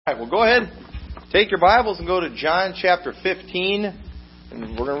All right, well, go ahead, take your Bibles and go to John chapter 15, and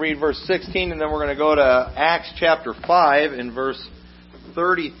we're going to read verse 16, and then we're going to go to Acts chapter 5 and verse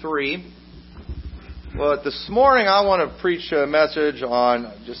 33. But this morning I want to preach a message on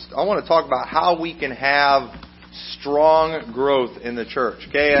I want to talk about how we can have strong growth in the church.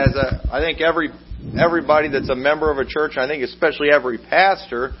 Okay, I think everybody that's a member of a church, I think especially every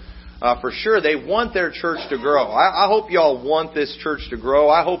pastor, for sure, they want their church to grow. I hope you all want this church to grow.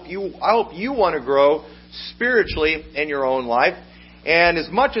 I hope you want to grow spiritually in your own life. And as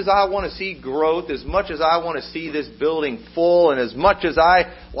much as I want to see growth, as much as I want to see this building full, and as much as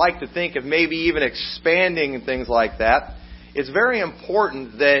I like to think of maybe even expanding and things like that, it's very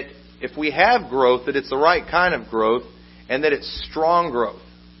important that if we have growth, that it's the right kind of growth, and that it's strong growth.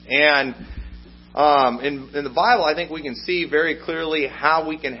 And in the Bible, I think we can see very clearly how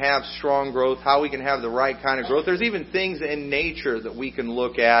we can have strong growth, how we can have the right kind of growth. There's even things in nature that we can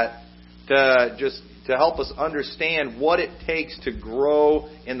look at to help us understand what it takes to grow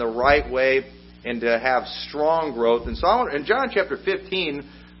in the right way and to have strong growth. And so in John chapter 15,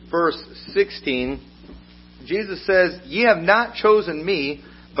 verse 16, Jesus says, "Ye have not chosen me,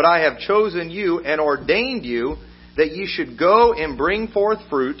 but I have chosen you and ordained you that ye should go and bring forth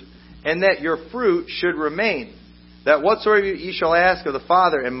fruit, and that your fruit should remain, that whatsoever ye shall ask of the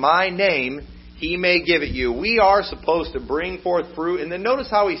Father in my name, He may give it you." We are supposed to bring forth fruit. And then notice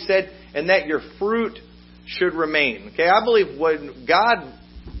how He said, "and that your fruit should remain." Okay, I believe when God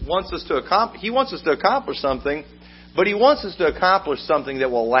wants us to accomplish, He wants us to accomplish something, but He wants us to accomplish something that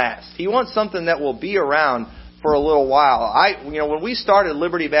will last. He wants something that will be around for a little while. When we started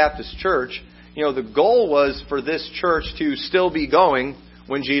Liberty Baptist Church, the goal was for this church to still be going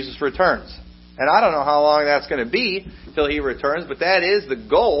when Jesus returns. And I don't know how long that's going to be till He returns, but that is the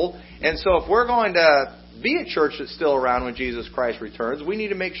goal. And so if we're going to be a church that's still around when Jesus Christ returns, we need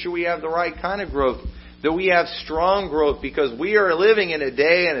to make sure we have the right kind of growth, that we have strong growth, because we are living in a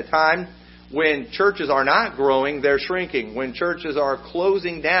day and a time when churches are not growing, they're shrinking. When churches are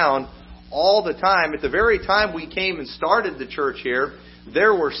closing down all the time. At the very time we came and started the church here,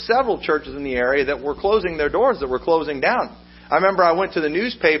 there were several churches in the area that were closing their doors, that were closing down. I remember I went to the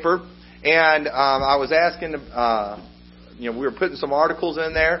newspaper and I was asking, we were putting some articles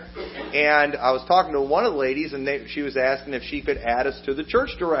in there, and I was talking to one of the ladies, and she was asking if she could add us to the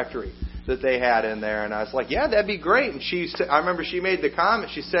church directory that they had in there. And I was like, yeah, that'd be great. And I remember she made the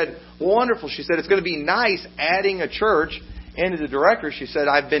comment, she said, wonderful. She said, it's going to be nice adding a church into the directory. She said,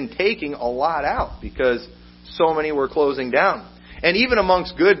 I've been taking a lot out because so many were closing down. And even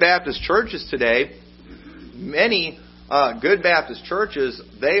amongst good Baptist churches today, many good Baptist churches,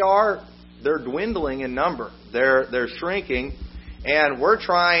 they're dwindling in number. They're shrinking, and we're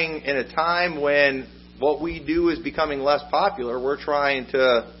trying in a time when what we do is becoming less popular. We're trying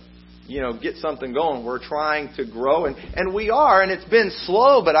to, get something going. We're trying to grow, and we are, and it's been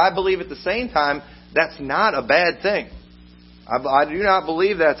slow, but I believe at the same time that's not a bad thing. I do not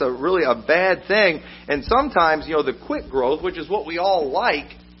believe that's really a bad thing. And sometimes, the quick growth, which is what we all like,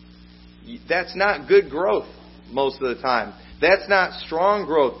 that's not good growth most of the time. That's not strong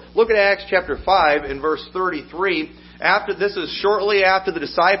growth. Look at Acts chapter 5 and verse 33. This is shortly after the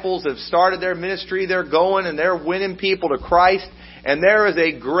disciples have started their ministry. They're going and they're winning people to Christ. And there is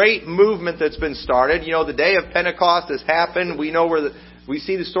a great movement that's been started. The day of Pentecost has happened. We know we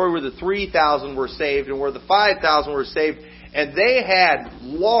see the story where the 3,000 were saved and where the 5,000 were saved. And they had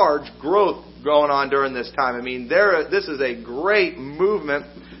large growth going on during this time. This is a great movement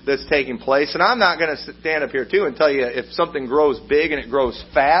that's taking place. And I'm not going to stand up here too and tell you if something grows big and it grows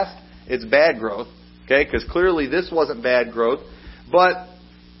fast, it's bad growth. Okay, because clearly this wasn't bad growth. But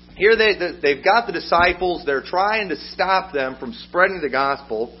here they've got the disciples. They're trying to stop them from spreading the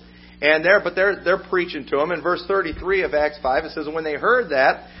gospel. And they're preaching to them. In verse 33 of Acts 5, it says, when they heard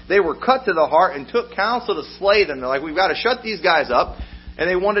that, they were cut to the heart and took counsel to slay them. They're like, we've got to shut these guys up. And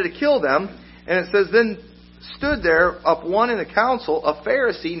they wanted to kill them. And it says, then stood there up one in the council, a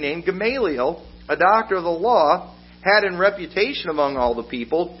Pharisee named Gamaliel, a doctor of the law, had in reputation among all the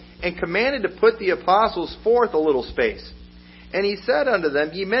people, and commanded to put the apostles forth a little space. And he said unto them,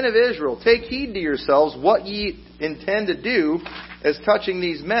 Ye men of Israel, take heed to yourselves what ye intend to do as touching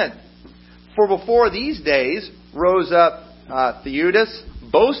these men. For before these days rose up Theudas,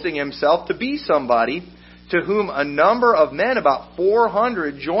 boasting himself to be somebody, to whom a number of men, about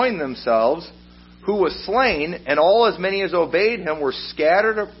 400, joined themselves, who was slain, and all as many as obeyed him were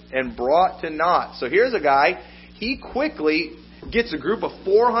scattered and brought to naught. So here's a guy, he quickly gets a group of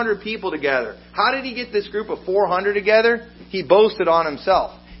 400 people together. How did he get this group of 400 together? He boasted on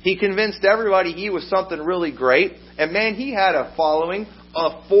himself. He convinced everybody he was something really great. And man, he had a following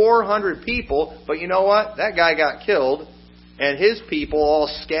of 400 people. But you know what? That guy got killed, and his people all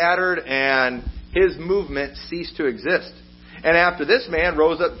scattered, and his movement ceased to exist. And after this man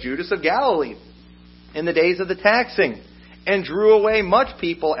rose up Judas of Galilee in the days of the taxing, and drew away much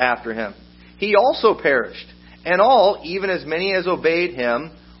people after him. He also perished, and all, even as many as obeyed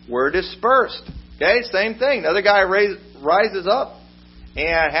him, were dispersed. Okay, same thing. Another guy rises up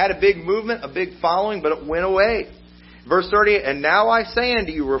and had a big movement, a big following, but it went away. Verse 30, and now I say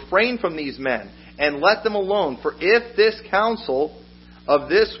unto you, refrain from these men, and let them alone. For if this counsel of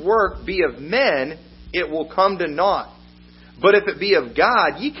this work be of men, it will come to naught. But if it be of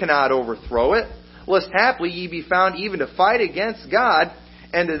God, ye cannot overthrow it, lest haply ye be found even to fight against God.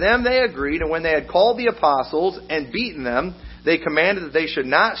 And to them they agreed, and when they had called the apostles and beaten them, they commanded that they should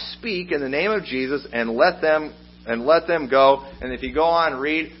not speak in the name of Jesus, and let them go. And if you go on and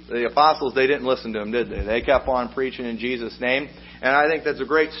read, the apostles, they didn't listen to them, did they? They kept on preaching in Jesus' name. And I think that's a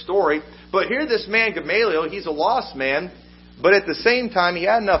great story. But here this man Gamaliel, he's a lost man, but at the same time he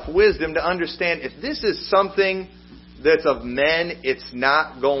had enough wisdom to understand if this is something that's of men, it's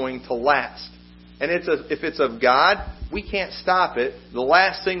not going to last. And if it's of God, we can't stop it. The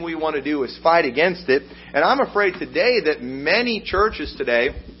last thing we want to do is fight against it. And I'm afraid today that many churches today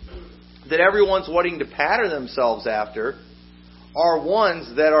that everyone's wanting to pattern themselves after are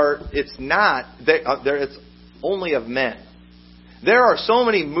ones that are, it's only of men. There are so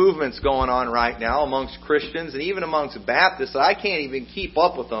many movements going on right now amongst Christians and even amongst Baptists that I can't even keep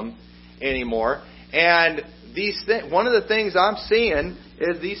up with them anymore. And one of the things I'm seeing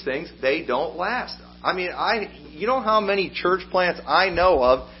is these things, they don't last. I mean, you know how many church plants I know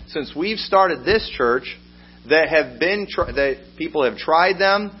of since we've started this church that have been that people have tried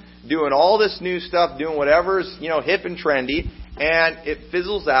them, doing all this new stuff, doing whatever's hip and trendy, and it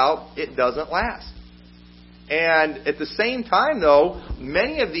fizzles out. It doesn't last. And at the same time, though,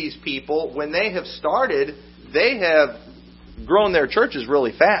 many of these people, when they have started, they have grown their churches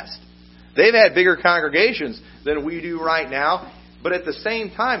really fast. They've had bigger congregations than we do right now, but at the same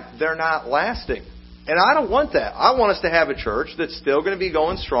time, they're not lasting. And I don't want that. I want us to have a church that's still going to be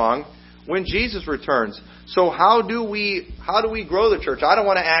going strong when Jesus returns. So how do we grow the church? I don't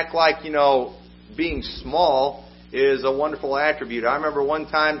want to act like, being small is a wonderful attribute. I remember one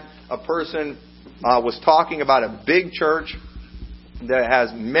time a person was talking about a big church that has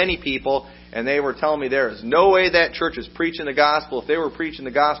many people, and they were telling me there is no way that church is preaching the gospel. If they were preaching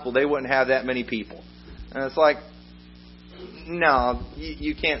the gospel, they wouldn't have that many people. And it's like, no,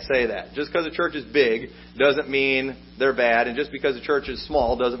 you can't say that. Just because a church is big doesn't mean they're bad, and just because a church is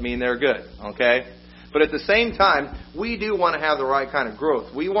small doesn't mean they're good. Okay? But at the same time, we do want to have the right kind of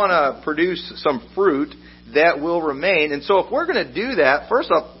growth. We want to produce some fruit that will remain. And so if we're going to do that,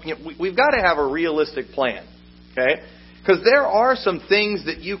 first off, we've got to have a realistic plan. Okay? Because there are some things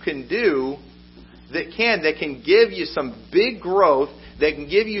that you can do that can give you some big growth, that can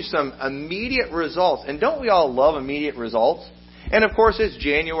give you some immediate results. And don't we all love immediate results? And of course, it's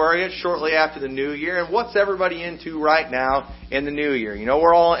January. It's shortly after the New Year. And what's everybody into right now in the New Year?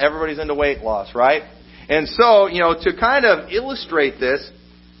 Everybody's into weight loss, right? And so, to kind of illustrate this,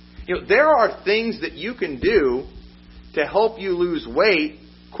 there are things that you can do to help you lose weight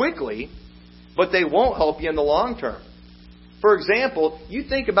quickly, but they won't help you in the long term. For example, you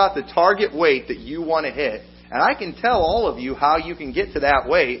think about the target weight that you want to hit, and I can tell all of you how you can get to that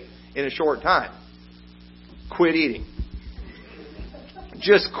weight in a short time. Quit eating.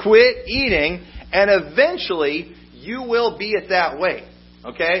 Just quit eating, and eventually you will be at that weight.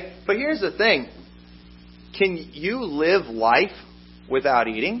 Okay? But here's the thing. Can you live life without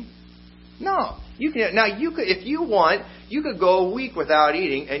eating? No. You can. Now, if you want, you could go a week without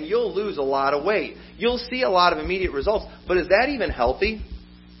eating, and you'll lose a lot of weight. You'll see a lot of immediate results. But is that even healthy?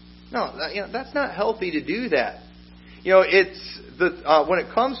 No, that's not healthy to do that. When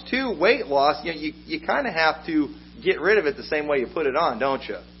it comes to weight loss, you kind of have to get rid of it the same way you put it on, don't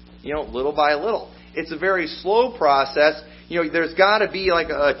you? Little by little. It's a very slow process. There's got to be like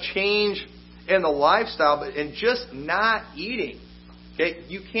a change in the lifestyle, and just not eating. Okay,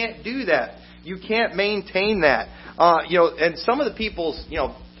 you can't do that. You can't maintain that. And some of the people's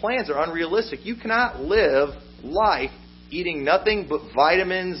plans are unrealistic. You cannot live life eating nothing but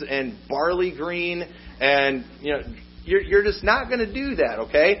vitamins and barley green, and you're just not going to do that.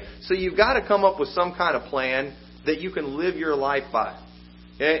 Okay, so you've got to come up with some kind of plan that you can live your life by.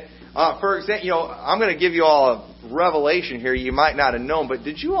 Okay, for example, I'm going to give you all a revelation here you might not have known, but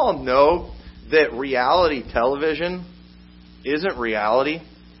did you all know that reality television isn't reality?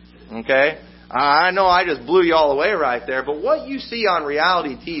 Okay? I know I just blew you all away right there, but what you see on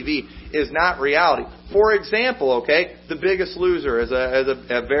reality TV is not reality. For example, okay, The Biggest Loser is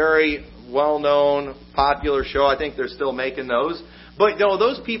a very well-known, popular show. I think they're still making those. But,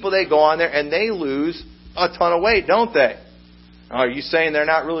 those people, they go on there and they lose a ton of weight, don't they? Are you saying they're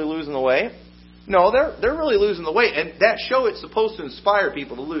not really losing the weight? No, they're really losing the weight. And that show, it's supposed to inspire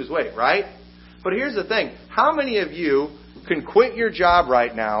people to lose weight, right? But here's the thing. How many of you can quit your job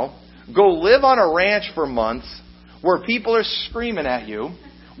right now, go live on a ranch for months, where people are screaming at you,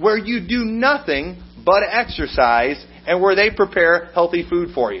 where you do nothing but exercise, and where they prepare healthy food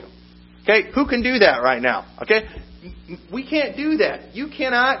for you? Okay, who can do that right now? Okay, we can't do that. You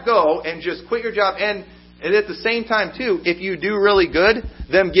cannot go and just quit your job, and at the same time too, if you do really good,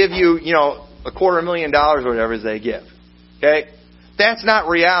 them give you, $250,000 or whatever they give. Okay, that's not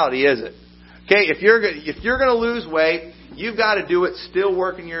reality, is it? Okay, if you're going to lose weight, you've got to do it still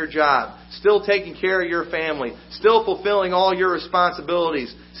working your job, still taking care of your family, still fulfilling all your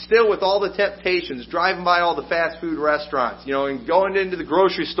responsibilities, still with all the temptations, driving by all the fast food restaurants, and going into the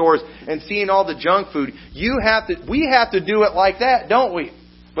grocery stores and seeing all the junk food. We have to do it like that, don't we?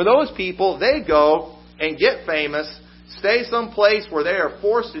 But those people, they go and get famous, stay someplace where they are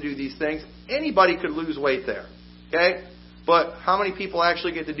forced to do these things. Anybody could lose weight there. Okay? But how many people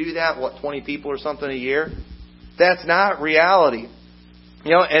actually get to do that? 20 people or something a year? That's not reality.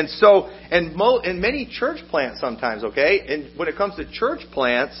 And many church plants sometimes, okay? And when it comes to church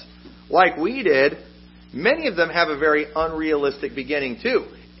plants, like we did, many of them have a very unrealistic beginning too.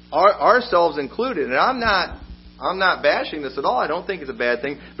 Ourselves included. And I'm not bashing this at all. I don't think it's a bad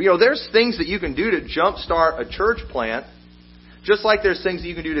thing. But there's things that you can do to jumpstart a church plant, just like there's things that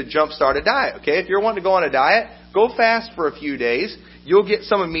you can do to jumpstart a diet. Okay? If you're wanting to go on a diet, go fast for a few days. You'll get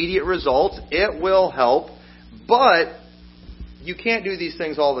some immediate results. It will help. But you can't do these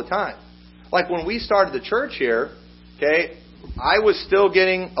things all the time. Like when we started the church here, okay, I was still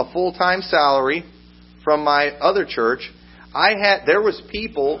getting a full-time salary from my other church. There was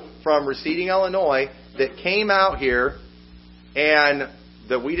people from Receiving, Illinois that came out here and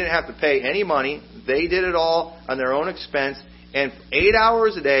that we didn't have to pay any money. They did it all on their own expense. And 8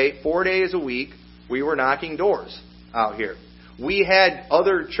 hours a day, 4 days a week, we were knocking doors out here. We had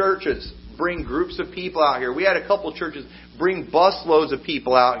other churches bring groups of people out here. We had a couple churches bring busloads of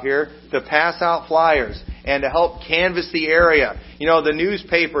people out here to pass out flyers and to help canvass the area. The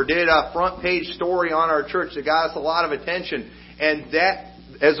newspaper did a front page story on our church that got us a lot of attention. And that,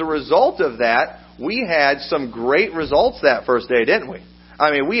 as a result of that, we had some great results that first day, didn't we?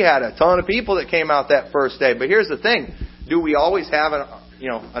 I mean, we had a ton of people that came out that first day. But here's the thing. Do we always have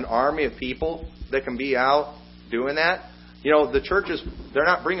an army of people that can be out doing that? The churches, they're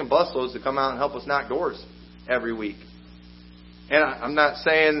not bringing busloads to come out and help us knock doors every week. And I'm not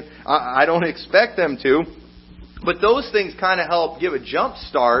saying I don't expect them to, but those things kind of help give a jump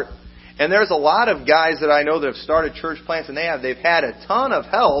start. And there's a lot of guys that I know that have started church plants, and they've had a ton of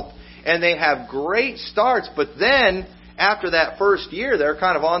help, and they have great starts. But then, after that first year, they're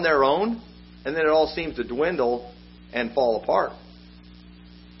kind of on their own, and then it all seems to dwindle and fall apart.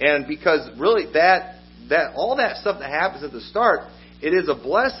 And because really that all that stuff that happens at the start, it is a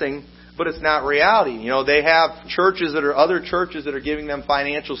blessing, but it's not reality. They have other churches that are giving them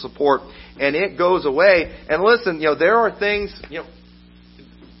financial support, and it goes away. And listen, there are things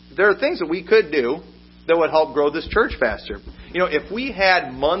that we could do that would help grow this church faster. If we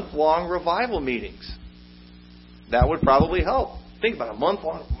had month-long revival meetings, that would probably help. Think about a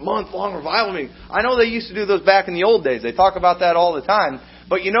month-long revival meeting. I know they used to do those back in the old days. They talk about that all the time.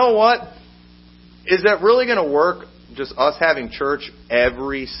 But you know what? Is that really going to work, just us having church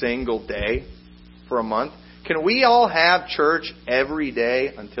every single day for a month? Can we all have church every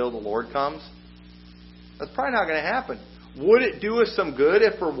day until the Lord comes? That's probably not going to happen. Would it do us some good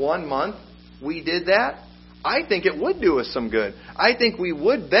if for 1 month we did that? I think it would do us some good. I think we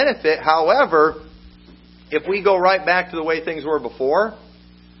would benefit. However, if we go right back to the way things were before,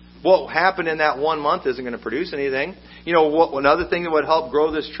 what happened in that 1 month isn't going to produce anything. Another thing that would help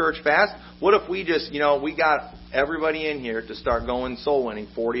grow this church fast, what if we just, we got everybody in here to start going soul winning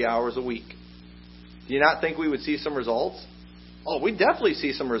 40 hours a week? Do you not think we would see some results? Oh, we'd definitely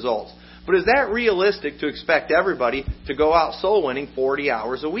see some results. But is that realistic to expect everybody to go out soul winning 40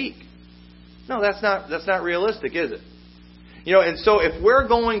 hours a week? No, that's not realistic, is it? And so if we're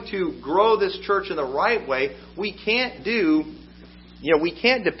going to grow this church in the right way, we can't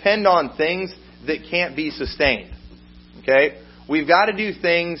depend on things that can't be sustained. Okay? We've got to do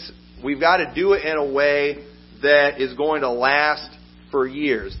it in a way that is going to last for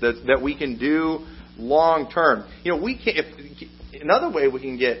years, that we can do long term. Another way we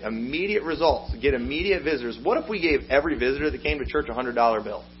can get immediate results, get immediate visitors. What if we gave every visitor that came to church a $100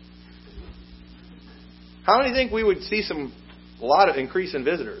 bill? how many think we would see a lot of increase in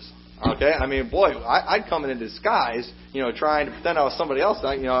visitors? Okay, I mean, boy, I'd come in disguise, trying to pretend I was somebody else.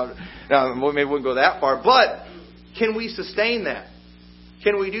 Now, maybe we wouldn't go that far, but can we sustain that?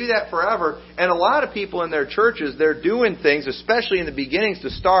 Can we do that forever? And a lot of people in their churches, they're doing things, especially in the beginnings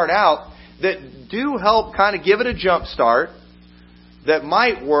to start out, that do help kind of give it a jump start, that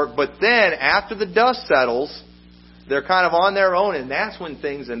might work, but then after the dust settles, they're kind of on their own, and that's when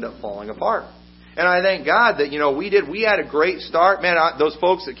things end up falling apart. And I thank God that, we had a great start. Man, those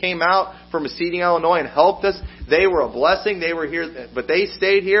folks that came out from Muskegon, Illinois and helped us, they were a blessing. They were here, but they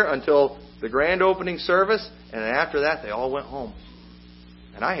stayed here until the grand opening service, and after that, they all went home.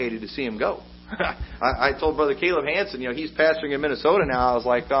 And I hated to see them go. I told Brother Caleb Hansen, he's pastoring in Minnesota now. I was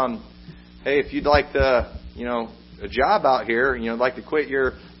like, hey, if you'd like to, a job out here, like to quit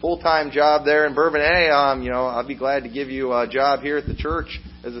your full-time job there in Bourbonnais, I'd be glad to give you a job here at the church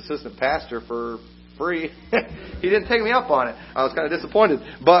as assistant pastor for free. He didn't take me up on it. I was kind of disappointed.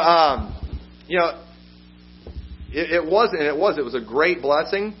 But, it was a great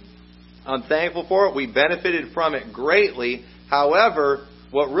blessing. I'm thankful for it. We benefited from it greatly. However,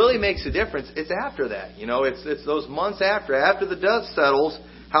 what really makes a difference is after that. It's those months after the dust settles.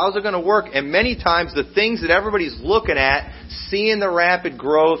 How's it going to work? And many times the things that everybody's looking at, seeing the rapid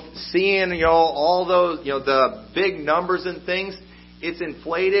growth, seeing all those the big numbers and things, it's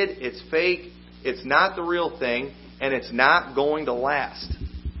inflated, it's fake, it's not the real thing, and it's not going to last.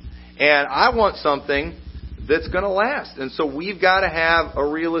 And I want something that's going to last. And so we've got to have a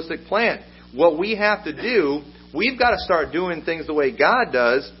realistic plan. What we have to do, we've got to start doing things the way God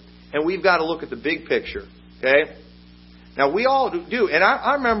does, and we've got to look at the big picture. Okay? Now, we all do. And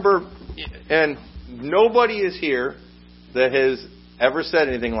I remember, and nobody is here that has ever said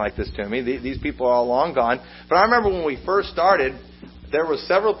anything like this to me. These people are all long gone. But I remember when we first started, there were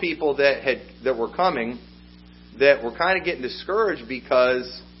several people that were coming that were kind of getting discouraged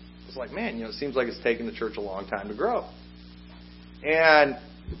because it's like, man, it seems like it's taken the church a long time to grow. And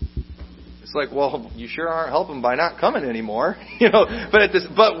it's like, well, you sure aren't helping by not coming anymore.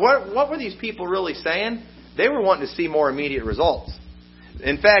 But what were these people really saying? They were wanting to see more immediate results.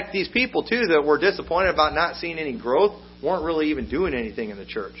 In fact, these people, too, that were disappointed about not seeing any growth weren't really even doing anything in the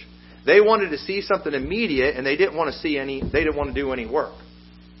church. They wanted to see something immediate, and they didn't want to do any work.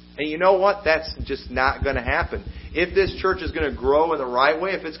 And you know what? That's just not going to happen. If this church is going to grow in the right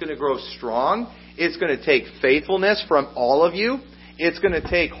way, if it's going to grow strong, it's going to take faithfulness from all of you. It's going to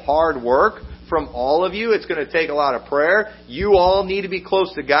take hard work from all of you. It's going to take a lot of prayer. You all need to be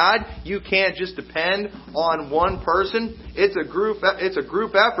close to God. You can't just depend on one person. It's a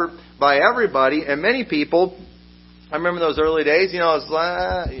group effort by everybody. And many people, I remember those early days, it's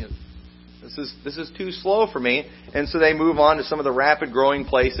like, this is too slow for me. And so they move on to some of the rapid growing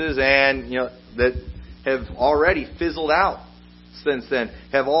places and, that have already fizzled out since then,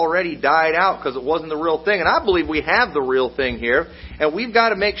 have already died out because it wasn't the real thing. And I believe we have the real thing here. And we've got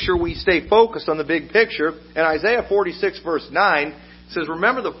to make sure we stay focused on the big picture. And Isaiah 46 verse 9 says,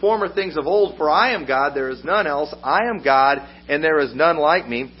 "Remember the former things of old, for I am God, there is none else. I am God, and there is none like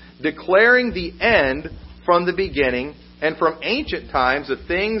me, declaring the end from the beginning, and from ancient times the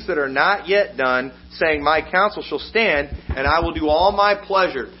things that are not yet done, saying, my counsel shall stand, and I will do all my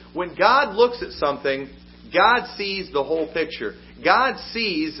pleasure." When God looks at something, God sees the whole picture. God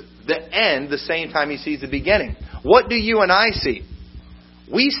sees the end the same time He sees the beginning. What do you and I see?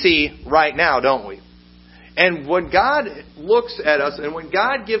 We see right now, don't we? And when God looks at us, and when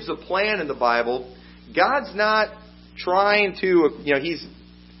God gives a plan in the Bible, God's not trying to,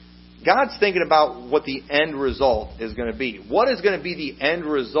 God's thinking about what the end result is going to be. What is going to be the end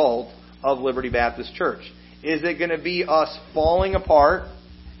result of Liberty Baptist Church? Is it going to be us falling apart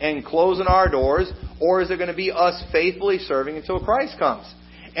and closing our doors, or is it going to be us faithfully serving until Christ comes?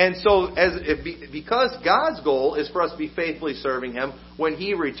 And so, because God's goal is for us to be faithfully serving Him when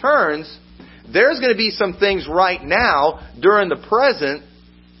He returns, there's going to be some things right now during the present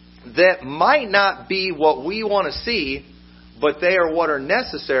that might not be what we want to see, but they are what are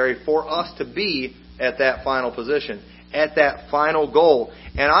necessary for us to be at that final position, at that final goal.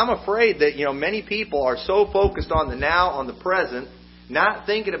 And I'm afraid that many people are so focused on the now, on the present, not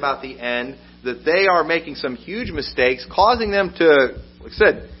thinking about the end, that they are making some huge mistakes, causing them to, like I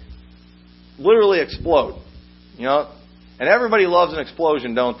said, literally explode. And everybody loves an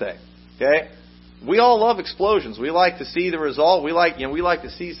explosion, don't they? Okay? We all love explosions. We like to see the result. We like to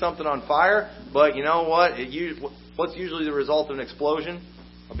see something on fire. But you know what? What's usually the result of an explosion?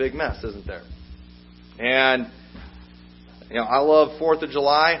 A big mess, isn't there? And I love 4th of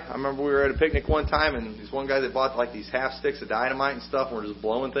July. I remember we were at a picnic one time, and this one guy that bought these half sticks of dynamite and stuff, and we're just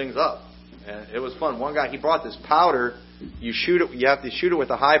blowing things up. And it was fun. One guy, he brought this powder. You have to shoot it with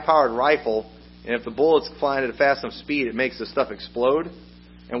a high-powered rifle, and if the bullet's flying at a fast enough speed, it makes the stuff explode.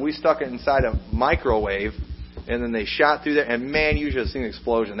 And we stuck it inside a microwave, and then they shot through there. And man, you should have seen the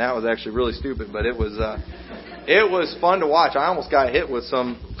explosion. That was actually really stupid, but it was fun to watch. I almost got hit with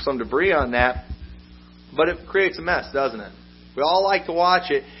some debris on that, but it creates a mess, doesn't it? We all like to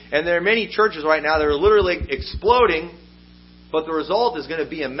watch it, and there are many churches right now that are literally exploding, but the result is going to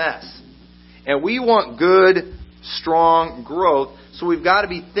be a mess. And we want good, strong growth, so we've got to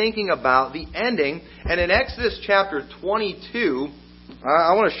be thinking about the ending. And in Exodus chapter 22,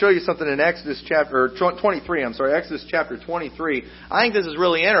 I want to show you something in Exodus chapter 23. Exodus chapter 23. I think this is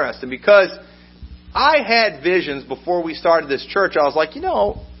really interesting because I had visions before we started this church. I was like,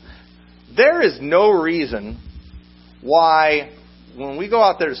 there is no reason why when we go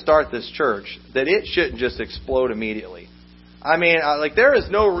out there to start this church that it shouldn't just explode immediately. I mean, there is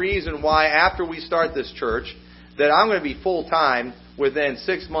no reason why after we start this church that I'm going to be full-time within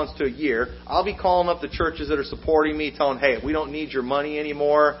 6 months to a year. I'll be calling up the churches that are supporting me, telling, hey, we don't need your money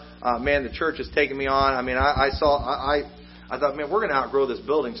anymore. Man, the church is taking me on. I mean, I thought, man, we're going to outgrow this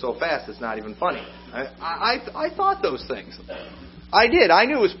building so fast it's not even funny. I thought those things. I did. I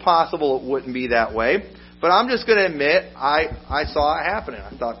knew it was possible it wouldn't be that way. But I'm just going to admit, I saw it happening.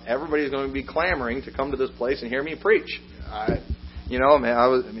 I thought everybody's going to be clamoring to come to this place and hear me preach. I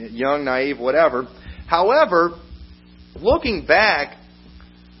was young, naive, whatever. However, looking back,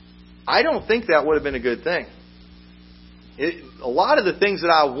 I don't think that would have been a good thing. A lot of the things that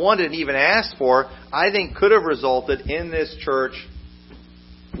I wanted and even asked for, I think could have resulted in this church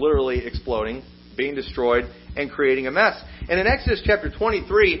literally exploding, being destroyed, and creating a mess. And in Exodus chapter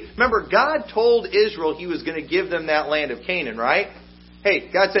 23, remember, God told Israel He was going to give them that land of Canaan, right?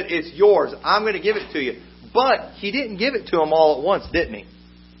 Hey, God said, it's yours. I'm going to give it to you. But He didn't give it to them all at once, didn't He?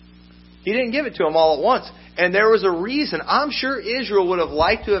 He didn't give it to them all at once. And there was a reason. I'm sure Israel would have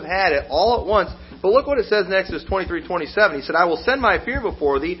liked to have had it all at once. But look what it says in Exodus 23:27. He said, I will send my fear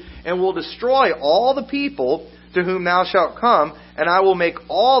before thee, and will destroy all the people to whom thou shalt come, and I will make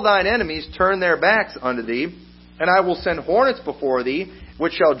all thine enemies turn their backs unto thee, and I will send hornets before thee,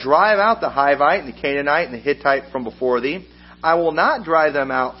 which shall drive out the Hivite, and the Canaanite, and the Hittite from before thee. I will not drive them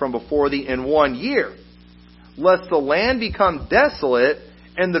out from before thee in 1 year, lest the land become desolate,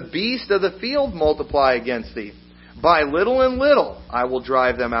 and the beasts of the field multiply against thee. By little and little I will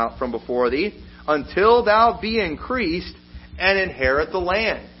drive them out from before thee, until thou be increased and inherit the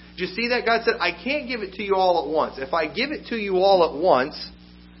land. Do you see that? God said, I can't give it to you all at once. If I give it to you all at once,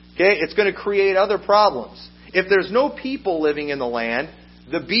 okay, it's going to create other problems. If there's no people living in the land,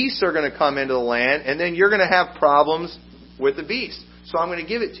 the beasts are going to come into the land, and then you're going to have problems with the beasts. So I'm going to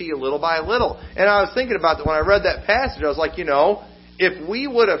give it to you little by little. And I was thinking about that when I read that passage. I was like, if we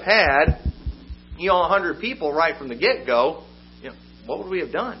would have had, 100 people right from the get-go, what would we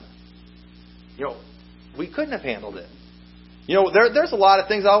have done? We couldn't have handled it. There's a lot of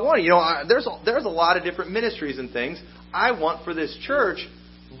things I want. There's a lot of different ministries and things I want for this church,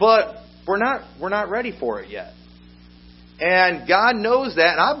 but we're not ready for it yet. And God knows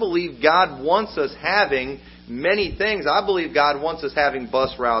that, and I believe God wants us having many things. I believe God wants us having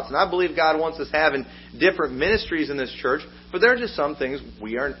bus routes, and I believe God wants us having different ministries in this church, but there are just some things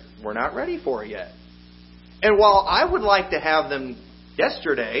we're not ready for yet. And while I would like to have them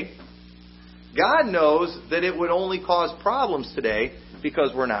yesterday, God knows that it would only cause problems today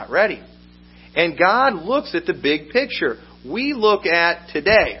because we're not ready. And God looks at the big picture. We look at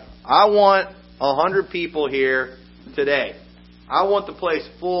today. I want 100 people here today. I want the place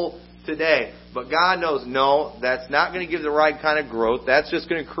full today. But God knows, no, that's not going to give the right kind of growth. That's just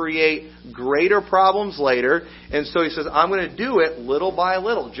going to create greater problems later. And so He says, I'm going to do it little by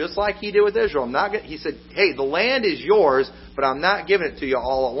little, just like He did with Israel. He said, hey, the land is yours, but I'm not giving it to you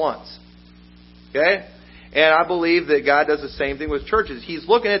all at once. Okay? And I believe that God does the same thing with churches. He's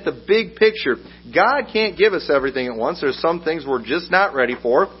looking at the big picture. God can't give us everything at once. There's some things we're just not ready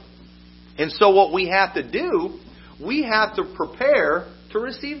for. And so what we have to do, we have to prepare to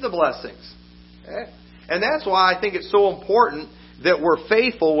receive the blessings. Okay? And that's why I think it's so important that we're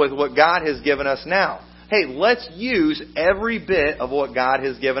faithful with what God has given us now. Hey, let's use every bit of what God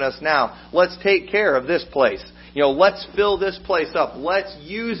has given us now. Let's take care of this place. Let's fill this place up. Let's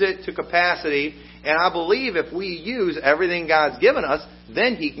use it to capacity. And I believe if we use everything God's given us,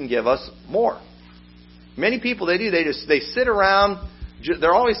 then He can give us more. Many people, they sit around,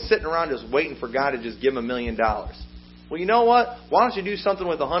 they're always sitting around just waiting for God to just give them $1 million. Well, you know what? Why don't you do something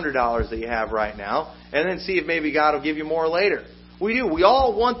with the $100 that you have right now, and then see if maybe God will give you more later. We do. We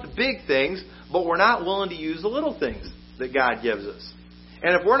all want the big things, but we're not willing to use the little things that God gives us.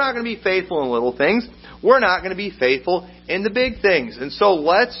 And if we're not going to be faithful in little things, we're not going to be faithful in the big things. And so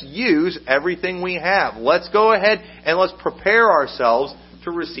let's use everything we have. Let's go ahead and let's prepare ourselves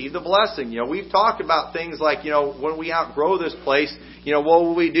to receive the blessing. We've talked about things like, when we outgrow this place, what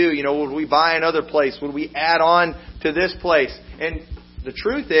will we do? Would we buy another place? Would we add on to this place? And the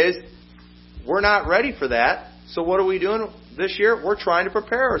truth is, we're not ready for that. So what are we doing this year? We're trying to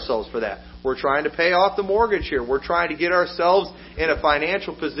prepare ourselves for that. We're trying to pay off the mortgage here. We're trying to get ourselves in a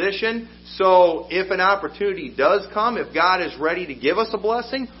financial position so if an opportunity does come, if God is ready to give us a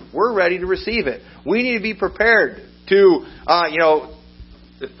blessing, we're ready to receive it. We need to be prepared to,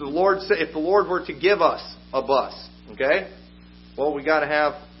 if the Lord were to give us a bus, okay? Well, we got to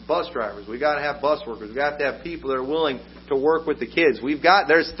have bus drivers. We got to have bus workers. We got to have people that are willing to work with the kids.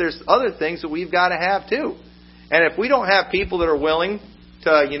 There's other things that we've got to have too. And if we don't have people that are willing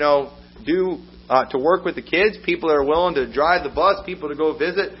to, to work with the kids, people that are willing to drive the bus, people to go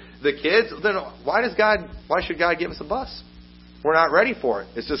visit the kids, then why should God give us a bus? We're not ready for it.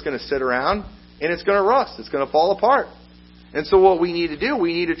 It's just going to sit around and it's going to rust. It's going to fall apart. And so what we need to do,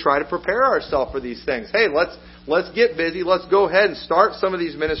 we need to try to prepare ourselves for these things. Hey, let's get busy. Let's go ahead and start some of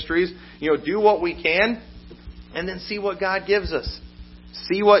these ministries. Do what we can, and then see what God gives us.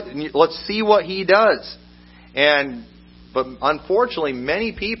 Let's see what He does. But unfortunately,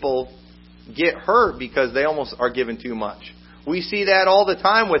 many people get hurt because they almost are given too much. We see that all the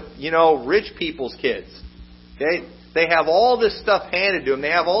time with rich people's kids. Okay, they have all this stuff handed to them.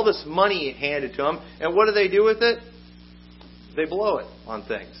 They have all this money handed to them, and what do they do with it? They blow it on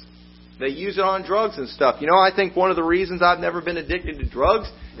things. They use it on drugs and stuff. I think one of the reasons I've never been addicted to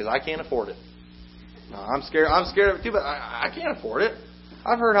drugs is I can't afford it. I'm scared of it too, but I can't afford it.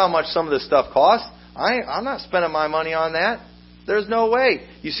 I've heard how much some of this stuff costs. I'm not spending my money on that. There's no way.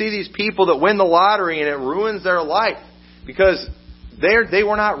 You see these people that win the lottery and it ruins their life because they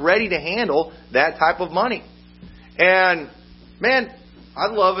were not ready to handle that type of money. And man,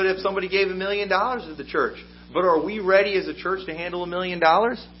 I'd love it if somebody gave $1 million to the church. But are we ready as a church to handle $1 million?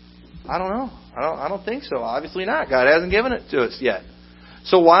 I don't know. I don't think so. Obviously not. God hasn't given it to us yet.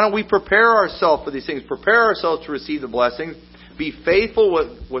 So why don't we prepare ourselves for these things? Prepare ourselves to receive the blessings. Be faithful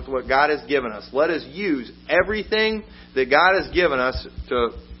with what God has given us. Let us use everything that God has given us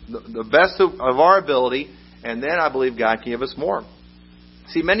to the best of our ability. And then I believe God can give us more.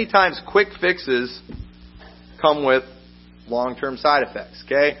 See, many times quick fixes come with long-term side effects.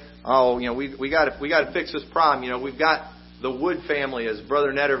 Okay? We got to fix this problem. We've got the Wood family, as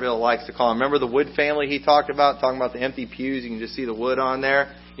Brother Netterville likes to call them. Remember the Wood family he talking about the empty pews? You can just see the wood on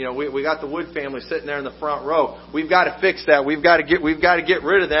there. We got the Wood family sitting there in the front row. We've got to fix that. We've got to get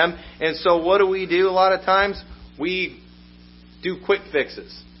rid of them. And so what do? A lot of times we do quick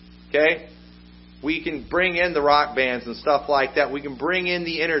fixes. Okay? We can bring in the rock bands and stuff like that. We can bring in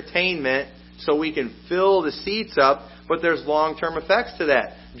the entertainment so we can fill the seats up. But there's long-term effects to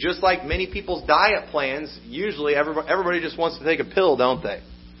that. Just like many people's diet plans, usually everybody just wants to take a pill, don't they?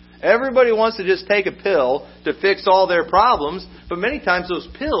 Everybody wants to just take a pill to fix all their problems, but many times those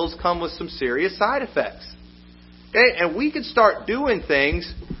pills come with some serious side effects. Okay? And we could start doing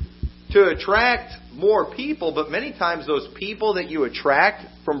things to attract more people, but many times those people that you attract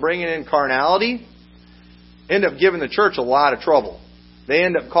from bringing in carnality end up giving the church a lot of trouble. They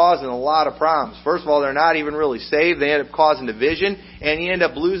end up causing a lot of problems. First of all, they're not even really saved. They end up causing division, and you end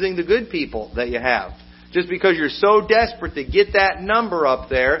up losing the good people that you have. Just because you're so desperate to get that number up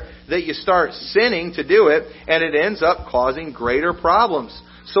there that you start sinning to do it, and it ends up causing greater problems.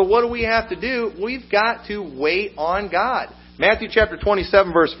 So what do we have to do? We've got to wait on God. Matthew chapter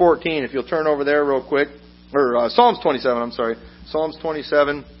 27, verse 14, if you'll turn over there real quick. Or Psalms 27, I'm sorry. Psalms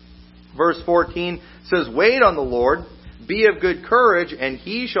 27, verse 14 says, "Wait on the Lord, be of good courage, and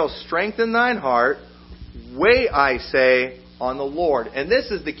He shall strengthen thine heart. Wait, I say, on the Lord." And this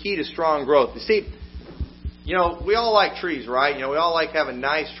is the key to strong growth. You see, we all like trees, right? We all like having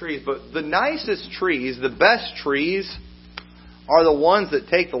nice trees. But the nicest trees, the best trees, are the ones that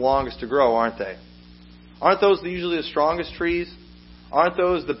take the longest to grow, aren't they? Aren't those usually the strongest trees? Aren't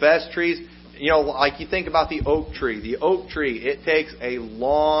those the best trees? Like you think about the oak tree. The oak tree, it takes a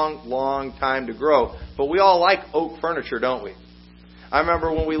long, long time to grow. But we all like oak furniture, don't we? I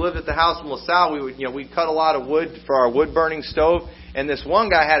remember when we lived at the house in LaSalle, we'd cut a lot of wood for our wood-burning stove. And this one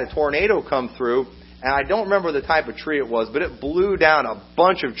guy had a tornado come through. And I don't remember the type of tree it was, but it blew down a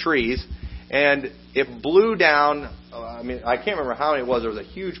bunch of trees. And it blew down, I can't remember how many it was. There was a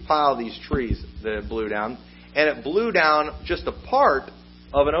huge pile of these trees that it blew down. And it blew down just a part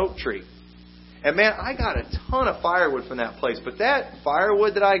of an oak tree. And man, I got a ton of firewood from that place. But that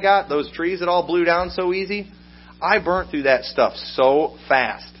firewood that I got, those trees that all blew down so easy, I burnt through that stuff so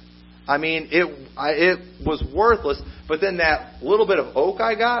fast. I mean, it was worthless. But then that little bit of oak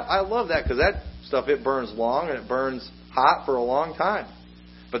I got, I love that because that stuff, it burns long and it burns hot for a long time.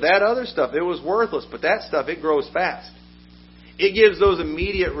 But that other stuff, it was worthless. But that stuff, it grows fast. It gives those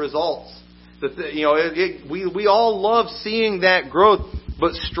immediate results. We all love seeing that growth.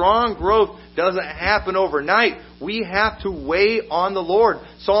 But strong growth doesn't happen overnight. We have to wait on the Lord.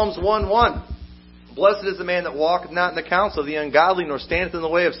 Psalms 1:1. Blessed is the man that walketh not in the counsel of the ungodly, nor standeth in the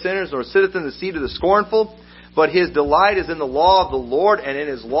way of sinners, nor sitteth in the seat of the scornful. But his delight is in the law of the Lord, and in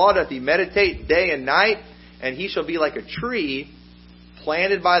his law doth he meditate day and night. And he shall be like a tree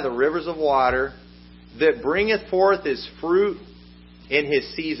planted by the rivers of water, that bringeth forth his fruit in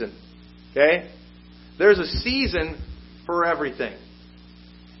his season. Okay? There's a season for everything.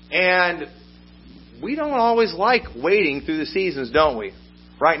 And we don't always like waiting through the seasons, don't we?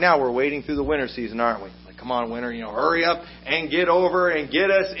 Right now we're waiting through the winter season, aren't we? Like, come on, winter, hurry up and get over and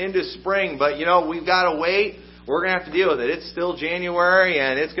get us into spring. But, we've got to wait. We're going to have to deal with it. It's still January,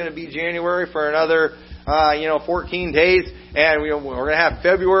 and it's going to be January for another, 14 days. And we're going to have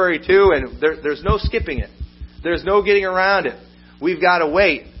February too, and there's no skipping it. There's no getting around it. We've got to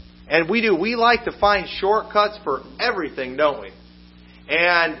wait. And we do. We like to find shortcuts for everything, don't we?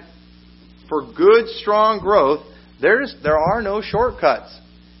 And for good, strong growth, there are no shortcuts.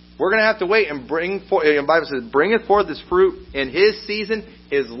 We're going to have to wait and bring forth. The Bible says, "Bringeth forth his fruit in his season;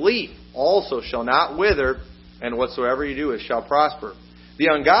 his leaf also shall not wither, and whatsoever he doeth shall prosper." The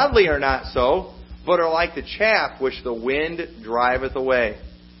ungodly are not so, but are like the chaff which the wind driveth away.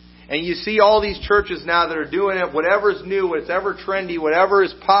 And you see all these churches now that are doing it, whatever's new, whatever trendy, whatever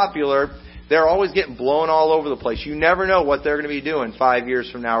is popular, they're always getting blown all over the place. You never know what they're going to be doing 5 years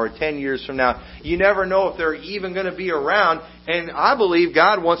from now or 10 years from now. You never know if they're even going to be around. And I believe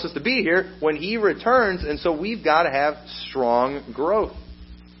God wants us to be here when He returns. And so we've got to have strong growth.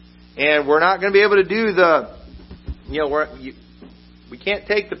 And we're not going to be able to do we can't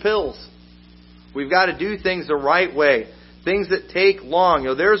take the pills. We've got to do things the right way. Things that take long.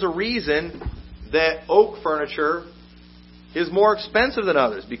 There's a reason that oak furniture is more expensive than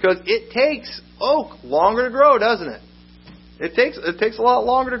others, because it takes oak longer to grow, doesn't it? It takes a lot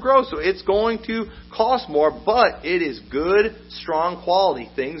longer to grow, so it's going to cost more, but it is good, strong quality.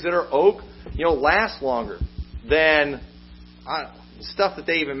 Things that are oak, last longer than stuff that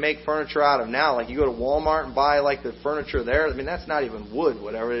they even make furniture out of now. Like you go to Walmart and buy like the furniture there. I mean, that's not even wood,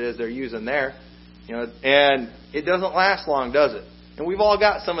 whatever it is they're using there. And it doesn't last long, does it? And we've all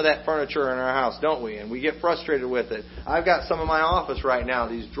got some of that furniture in our house, don't we? And we get frustrated with it. I've got some in my office right now.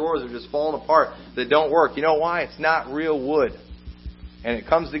 These drawers are just falling apart that don't work. You know why? It's not real wood. And it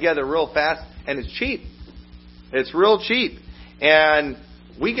comes together real fast, and it's cheap. It's real cheap. And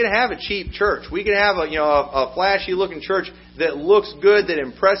we can have a cheap church. We can have a flashy-looking church that looks good, that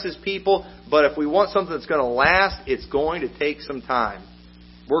impresses people. But if we want something that's going to last, it's going to take some time.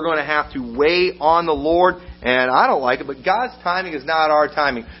 We're going to have to wait on the Lord, and I don't like it, but God's timing is not our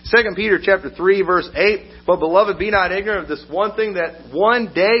timing. 2 Peter chapter 3, verse 8, "But beloved, be not ignorant of this one thing, that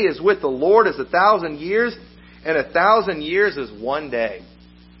one day is with the Lord as 1,000 years, and 1,000 years is one day."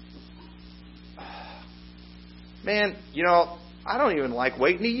 Man, I don't even like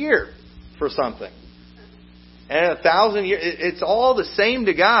waiting a year for something. And 1,000 years, it's all the same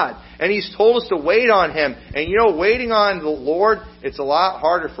to God. And He's told us to wait on Him. And waiting on the Lord, it's a lot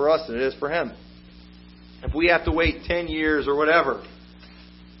harder for us than it is for Him. If we have to wait 10 years or whatever,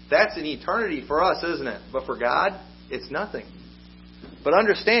 that's an eternity for us, isn't it? But for God, it's nothing. But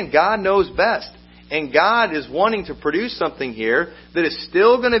understand, God knows best. And God is wanting to produce something here that is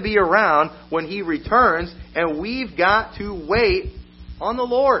still going to be around when He returns. And we've got to wait on the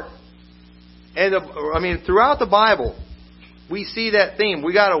Lord. And throughout the Bible, we see that theme.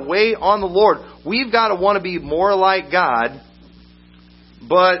 We got to wait on the Lord. We've got to want to be more like God,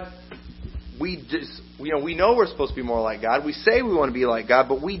 but we know we're supposed to be more like God. We say we want to be like God,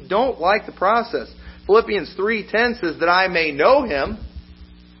 but we don't like the process. Philippians 3:10 says that I may know Him.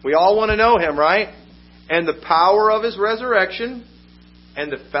 We all want to know Him, right? And the power of His resurrection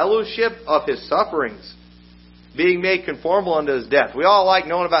and the fellowship of His sufferings, being made conformable unto His death. We all like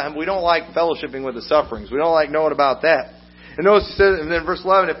knowing about Him. We don't like fellowshipping with the sufferings. We don't like knowing about that. And notice it says in verse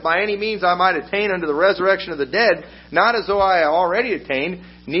 11, "If by any means I might attain unto the resurrection of the dead, not as though I already attained,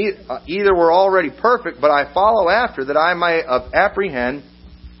 either were already perfect, but I follow after, that I might apprehend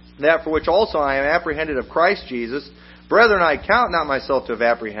that for which also I am apprehended of Christ Jesus. Brethren, I count not myself to have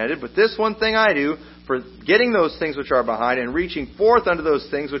apprehended, but this one thing I do, forgetting those things which are behind, and reaching forth unto those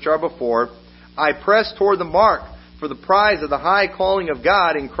things which are before, I press toward the mark for the prize of the high calling of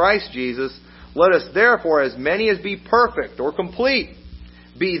God in Christ Jesus. Let us therefore, as many as be perfect or complete,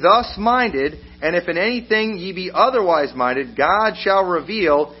 be thus minded, and if in anything ye be otherwise minded, God shall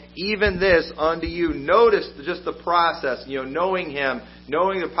reveal even this unto you. Notice just the process, knowing Him,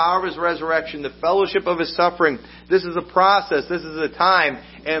 knowing the power of His resurrection, the fellowship of His suffering. This is a process. This is a time.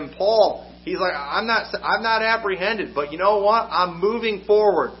 And Paul, he's like, I'm not apprehended, but you know what? I'm moving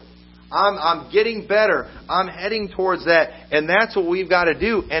forward. I'm getting better. I'm heading towards that. And that's what we've got to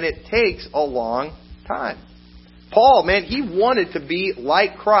do. And it takes a long time. Paul, man, he wanted to be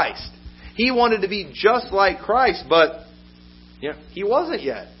like Christ. He wanted to be just like Christ, but he wasn't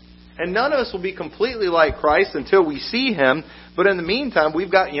yet. And none of us will be completely like Christ until we see Him. But in the meantime, we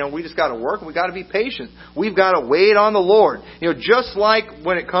just got to work and we've got to be patient. We've got to wait on the Lord. Just like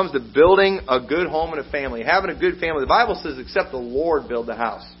when it comes to building a good home and a family, having a good family, the Bible says, except the Lord build the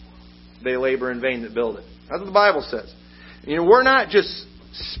house, they labor in vain that build it. That's what the Bible says. We're not just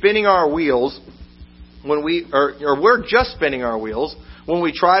spinning our wheels when we're just spinning our wheels when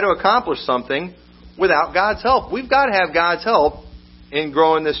we try to accomplish something without God's help. We've got to have God's help in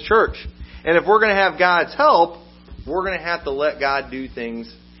growing this church. And if we're going to have God's help, we're going to have to let God do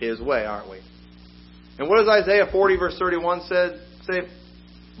things His way, aren't we? And what does Isaiah 40 verse 31 say?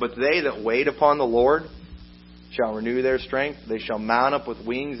 But they that wait upon the Lord shall renew their strength. They shall mount up with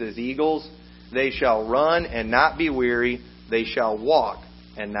wings as eagles. They shall run and not be weary. They shall walk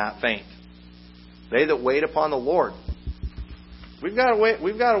and not faint. They that wait upon the Lord. We've got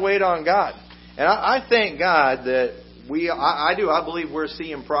to wait on God. And I thank God that I believe we're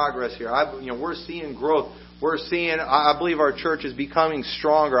seeing progress here. We're seeing growth. I believe our church is becoming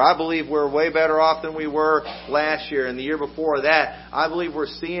stronger. I believe we're way better off than we were last year and the year before that. I believe we're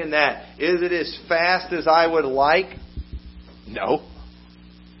seeing that. Is it as fast as I would like? No.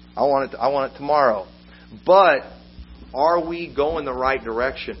 I want it tomorrow. But are we going the right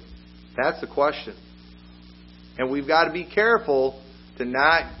direction? That's the question. And we've got to be careful to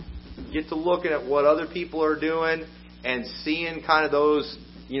not get to looking at what other people are doing and seeing kind of those,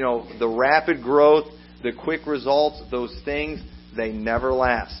 the rapid growth, the quick results, those things, they never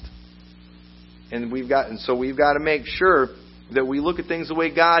last. And so we've got to make sure that we look at things the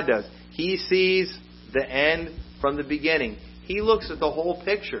way God does. He sees the end from the beginning. He looks at the whole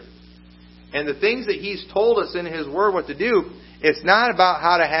picture. And the things that He's told us in His Word what to do, it's not about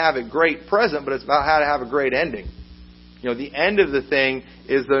how to have a great present, but it's about how to have a great ending. The end of the thing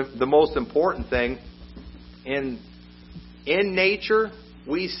is the most important thing. In nature,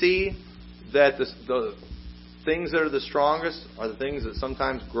 we see that the things that are the strongest are the things that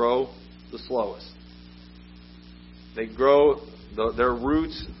sometimes grow the slowest. They grow, their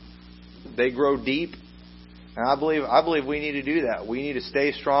roots, they grow deep. And I believe we need to do that. We need to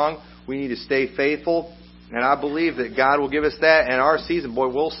stay strong. We need to stay faithful. And I believe that God will give us that. And our season,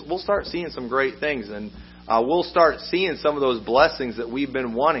 we'll start seeing some great things. And we'll start seeing some of those blessings that we've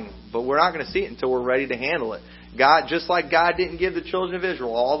been wanting. But we're not going to see it until we're ready to handle it. God, just like God didn't give the children of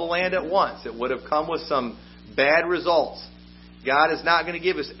Israel all the land at once, it would have come with some bad results. God is not going to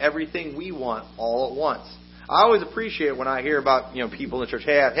give us everything we want all at once. I always appreciate when I hear about people in the church.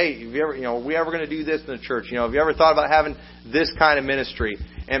 Hey, have you ever are we ever going to do this in the church? Have you ever thought about having this kind of ministry?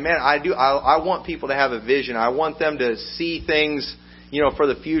 And man, I do. I want people to have a vision. I want them to see things for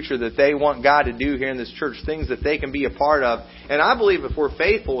the future that they want God to do here in this church, things that they can be a part of. And I believe if we're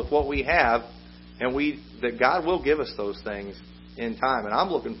faithful with what we have, that God will give us those things in time. And I'm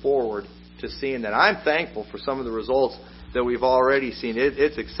looking forward to seeing that. I'm thankful for some of the results that we've already seen.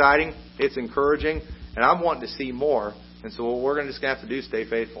 It's exciting. It's encouraging. And I'm wanting to see more. And so what we're going to just have to do is stay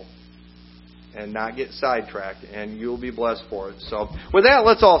faithful and not get sidetracked. And you'll be blessed for it. So with that,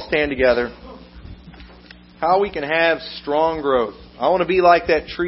 let's all stand together. How we can have strong growth. I want to be like that tree.